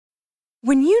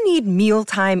When you need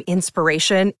mealtime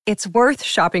inspiration, it's worth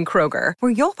shopping Kroger,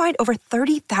 where you'll find over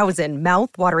 30,000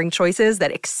 mouth-watering choices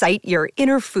that excite your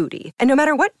inner foodie. And no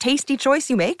matter what tasty choice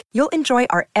you make, you'll enjoy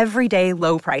our everyday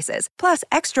low prices, plus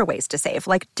extra ways to save,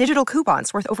 like digital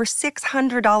coupons worth over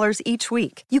 $600 each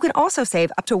week. You can also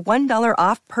save up to $1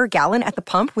 off per gallon at the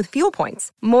pump with fuel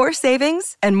points. More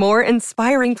savings and more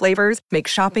inspiring flavors make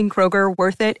shopping Kroger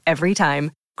worth it every time.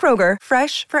 Kroger,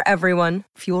 fresh for everyone.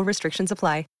 Fuel restrictions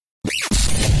apply.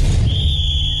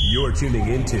 You're tuning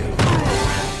into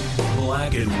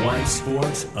Black and White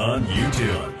Sports on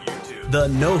YouTube. The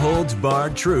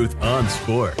no-holds-barred truth on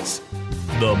sports.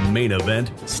 The main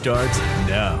event starts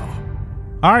now.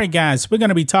 All right, guys, we're going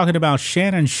to be talking about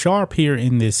Shannon Sharpe here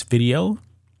in this video.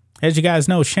 As you guys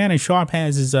know, Shannon Sharpe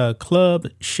has his Club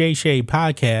Shay Shay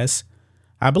podcast.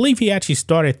 I believe he actually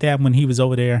started that when he was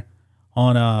over there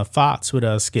on Fox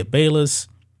with Skip Bayless.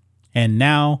 And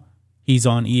now he's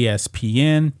on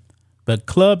ESPN. But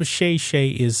Club Shay Shay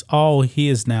is all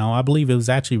his now. I believe it was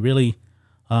actually really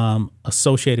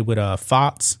associated with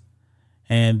Fox.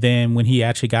 And then when he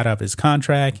actually got out of his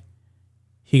contract,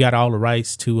 he got all the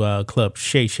rights to Club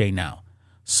Shay Shay now.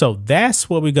 So that's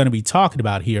what we're going to be talking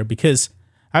about here, because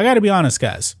I got to be honest,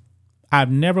 guys.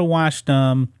 I've never watched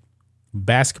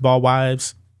Basketball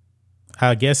Wives.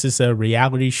 I guess it's a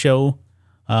reality show.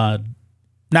 Not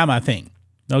my thing.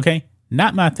 Okay?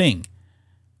 Not my thing.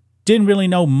 Didn't really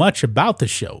know much about the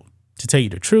show, to tell you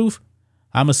the truth.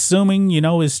 I'm assuming,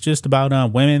 it's just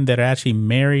about women that are actually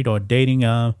married or dating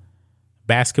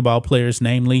basketball players,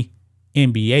 namely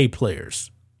NBA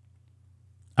players.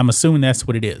 I'm assuming that's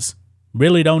what it is.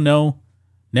 Really don't know.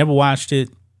 Never watched it.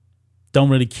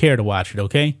 Don't really care to watch it,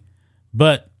 okay?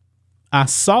 But I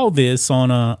saw this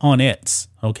on X,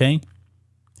 okay?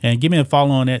 And give me a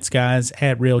follow on X, guys,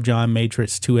 at Real John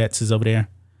Matrix, 2 X's over there.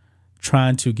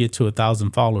 Trying to get to 1,000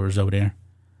 followers over there.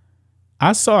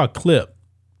 I saw a clip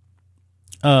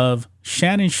of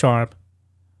Shannon Sharpe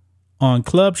on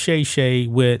Club Shay Shay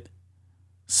with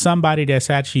somebody that's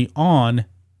actually on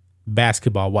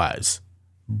Basketball Wives.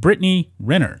 Brittany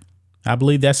Renner. I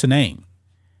believe that's the name.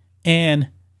 And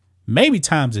maybe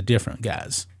times are different,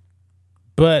 guys.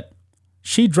 But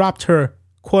she dropped her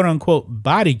quote unquote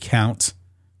body count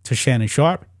to Shannon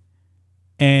Sharpe.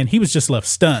 And he was just left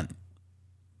stunned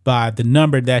by the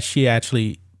number that she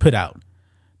actually put out.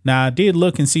 Now, I did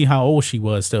look and see how old she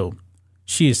was, though.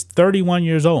 She is 31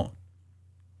 years old.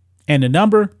 And the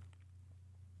number,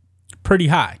 pretty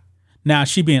high. Now,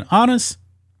 she being honest,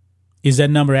 is that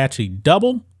number actually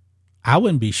double? I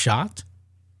wouldn't be shocked.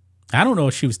 I don't know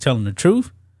if she was telling the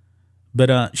truth.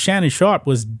 But Shannon Sharpe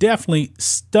was definitely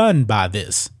stunned by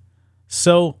this.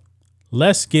 So,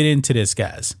 let's get into this,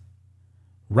 guys.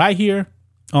 Right here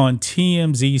on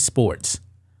TMZ Sports.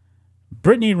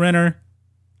 Brittany Renner,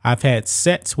 I've had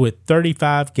sets with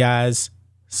 35 guys,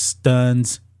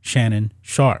 stuns Shannon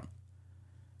Sharpe.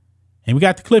 And we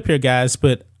got the clip here, guys,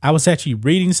 but I was actually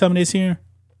reading some of this here,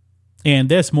 and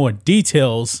there's more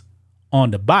details on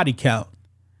the body count.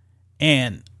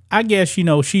 And I guess,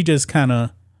 she just kind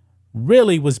of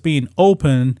really was being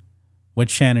open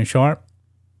with Shannon Sharpe.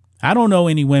 I don't know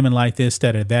any women like this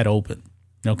that are that open,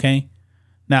 okay?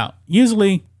 Now,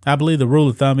 usually, I believe the rule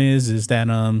of thumb is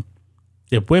that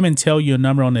if women tell you a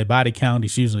number on their body count,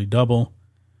 it's usually double.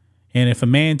 And if a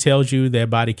man tells you their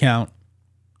body count,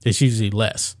 it's usually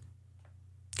less.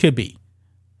 Could be.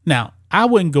 Now, I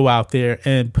wouldn't go out there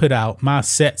and put out my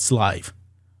sex life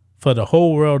for the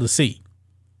whole world to see.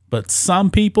 But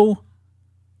some people,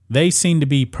 they seem to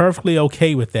be perfectly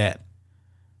okay with that.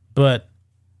 But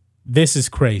this is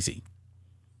crazy.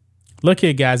 Look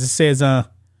here, guys. It says,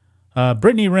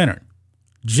 Brittany Renner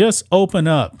just opened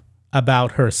up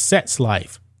about her sex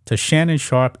life to Shannon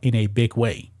Sharpe in a big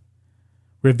way,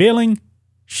 revealing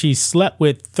she slept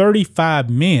with 35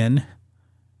 men,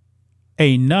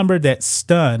 a number that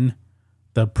stunned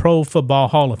the Pro Football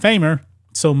Hall of Famer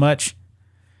so much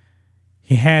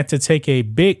he had to take a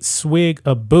big swig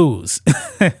of booze.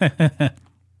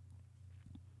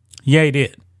 Yeah, he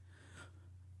did.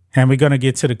 And we're going to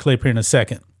get to the clip here in a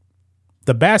second.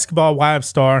 The Basketball Wives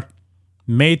star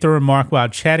made the remark while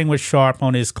chatting with Sharpe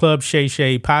on his Club Shay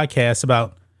Shay podcast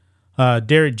about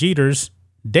Derek Jeter's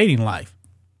dating life.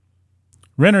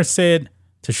 Renner said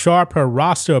to Sharpe her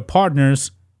roster of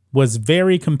partners was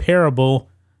very comparable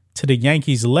to the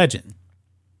Yankees legend.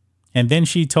 And then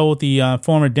she told the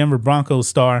former Denver Broncos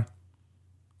star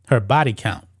her body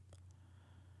count.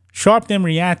 Sharpe then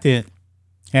reacted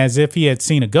as if he had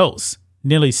seen a ghost,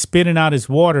 nearly spitting out his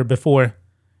water before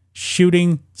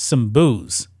shooting some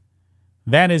booze.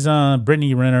 That is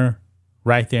Brittany Renner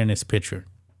right there in this picture.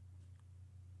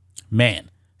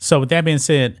 Man, So with that being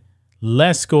said,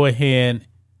 let's go ahead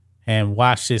and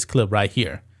watch this clip right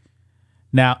here.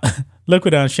 Now, look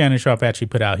what Shannon Sharpe actually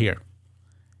put out here.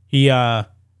 He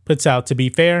puts out, to be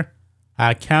fair,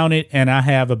 I counted and I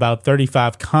have about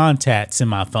 35 contacts in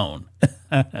my phone.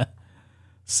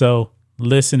 So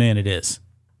listen in to this.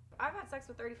 I've had sex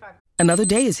with 35. Another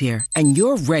day is here, and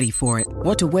you're ready for it.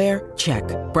 What to wear? Check.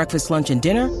 Breakfast, lunch, and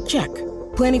dinner? Check.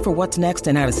 Planning for what's next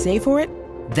and how to save for it?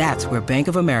 That's where Bank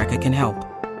of America can help.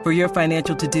 For your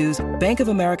financial to-dos, Bank of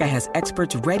America has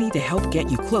experts ready to help get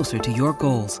you closer to your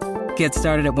goals. Get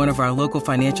started at one of our local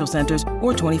financial centers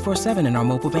or 24/7 in our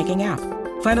mobile banking app.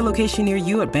 Find a location near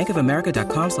you at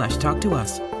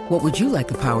bankofamerica.com/talktous. What would you like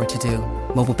the power to do?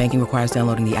 Mobile banking requires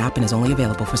downloading the app and is only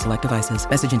available for select devices.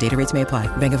 Message and data rates may apply.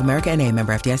 Bank of America NA,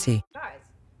 member FDIC. Guys.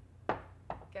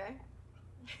 Okay.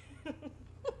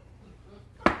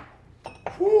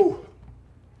 Whew.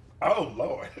 Oh,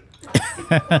 Lord.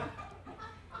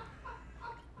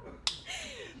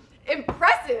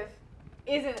 Impressive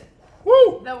isn't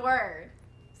Woo. the word.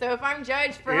 So if I'm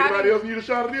judged for Anybody else need a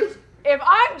shot of this? if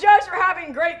I'm judged for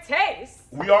having great taste,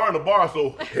 We are in the bar,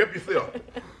 so help yourself.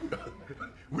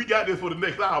 We got this for the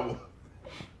next hour.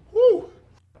 Woo.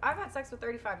 I've had sex with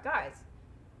 35 guys.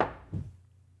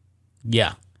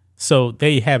 Yeah. So there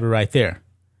you have it right there.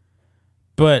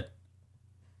 But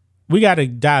we got to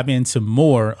dive into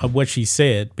more of what she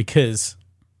said because,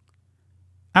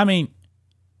 I mean,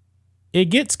 it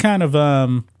gets kind of,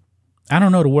 I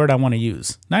don't know the word I want to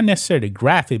use. Not necessarily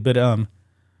graphic, but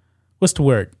what's the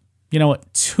word? You know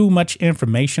what? Too much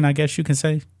information, I guess you can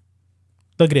say.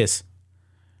 Look at this.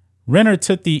 Renner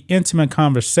took the intimate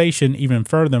conversation even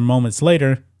further moments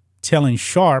later, telling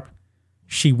Sharpe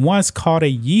she once caught a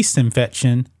yeast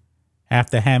infection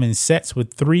after having sex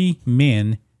with 3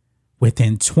 men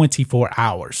within 24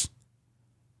 hours.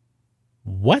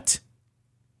 What?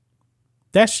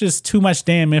 That's just too much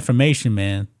damn information,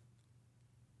 man.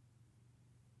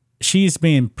 She's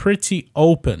being pretty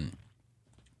open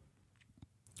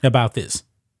about this.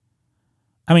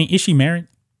 I mean, is she married?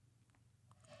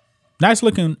 Nice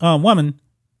looking woman,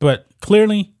 but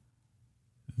clearly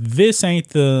this ain't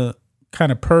the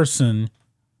kind of person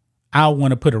I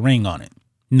want to put a ring on it.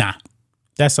 Nah,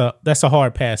 that's a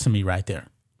hard pass to me right there.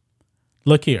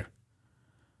 Look here.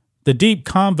 The deep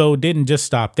convo didn't just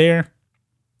stop there,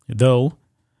 though,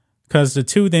 because the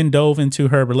two then dove into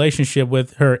her relationship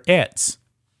with her ex,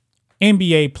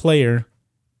 NBA player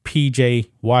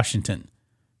PJ Washington.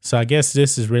 So I guess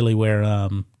this is really where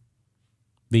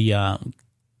the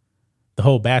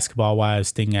whole basketball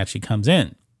wives thing actually comes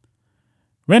in.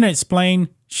 Renner explained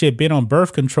she had been on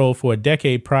birth control for a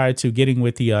decade prior to getting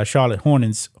with the Charlotte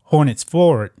Hornets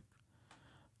forward,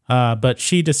 but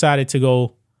she decided to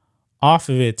go off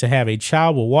of it to have a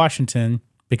child with Washington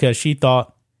because she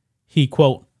thought he,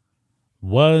 quote,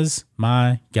 was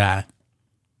my guy.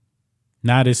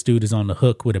 Now this dude is on the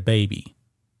hook with a baby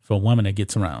for a woman that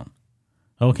gets around.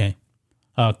 Okay.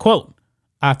 Quote,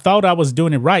 I thought I was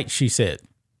doing it right, she said.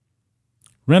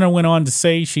 Renner went on to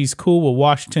say she's cool with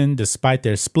Washington despite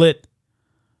their split,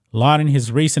 lauding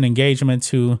his recent engagement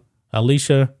to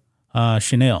Alicia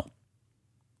Chanel.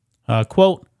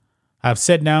 Quote, I've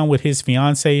sat down with his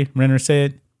fiance, Renner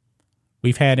said.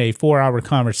 We've had a 4-hour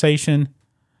conversation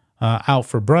out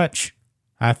for brunch.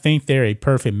 I think they're a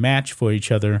perfect match for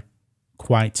each other,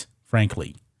 quite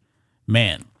frankly.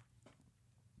 Man,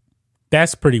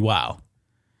 that's pretty wild.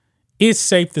 It's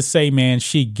safe to say, man,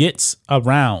 she gets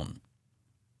around.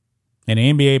 An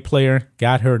NBA player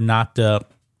got her knocked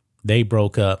up. They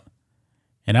broke up.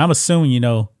 And I'm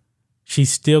assuming,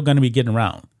 she's still going to be getting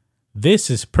around. This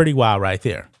is pretty wild right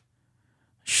there.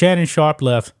 Shannon Sharpe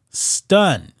left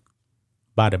stunned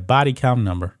by the body count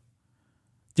number.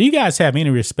 Do you guys have any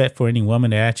respect for any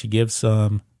woman that actually gives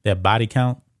that body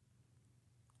count?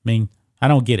 I mean, I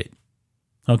don't get it.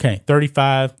 Okay,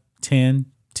 35, 10,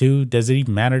 2. Does it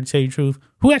even matter to tell you the truth?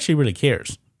 Who actually really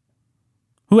cares?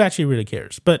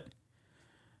 But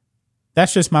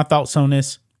that's just my thoughts on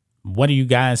this. What do you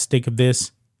guys think of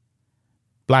this?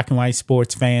 Black and white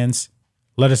sports fans,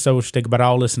 let us know what you think about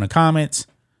all this in the comments.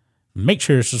 Make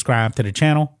sure to subscribe to the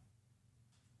channel.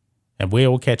 And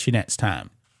we'll catch you next time.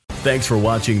 Thanks for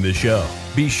watching the show.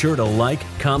 Be sure to like,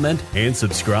 comment, and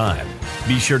subscribe.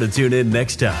 Be sure to tune in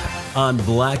next time on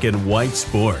Black and White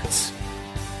Sports.